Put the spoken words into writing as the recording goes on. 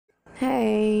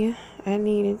Hey, I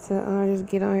needed to just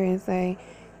get on here and say,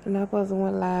 I supposed to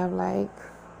went live like,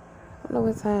 I don't know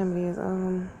what time it is,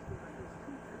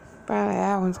 probably an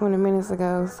hour and 20 minutes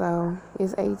ago, so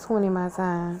it's 8:20 my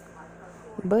time.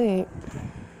 But if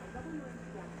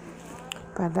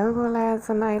I don't go live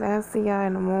tonight, I'll see y'all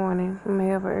in the morning. I'm gonna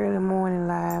have an early morning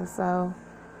live, so,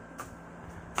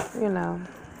 you know,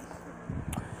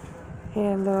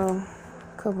 had a little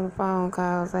couple of phone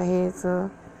calls I had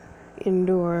to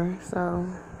endure, so,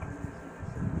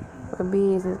 for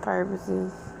business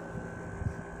purposes.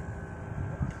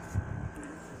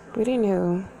 But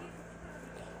anywho,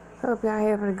 hope y'all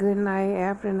having a good night,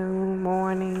 afternoon,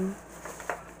 morning,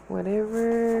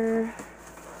 whatever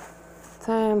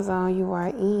time zone you are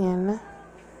in.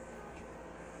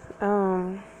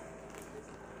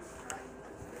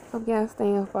 Hope y'all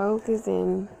staying focused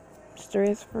and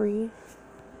stress free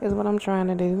is what I'm trying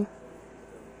to do.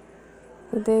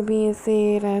 With that being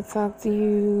said, I'll talk to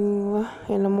you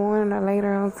in the morning or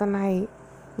later on tonight.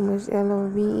 Much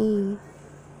LOVE.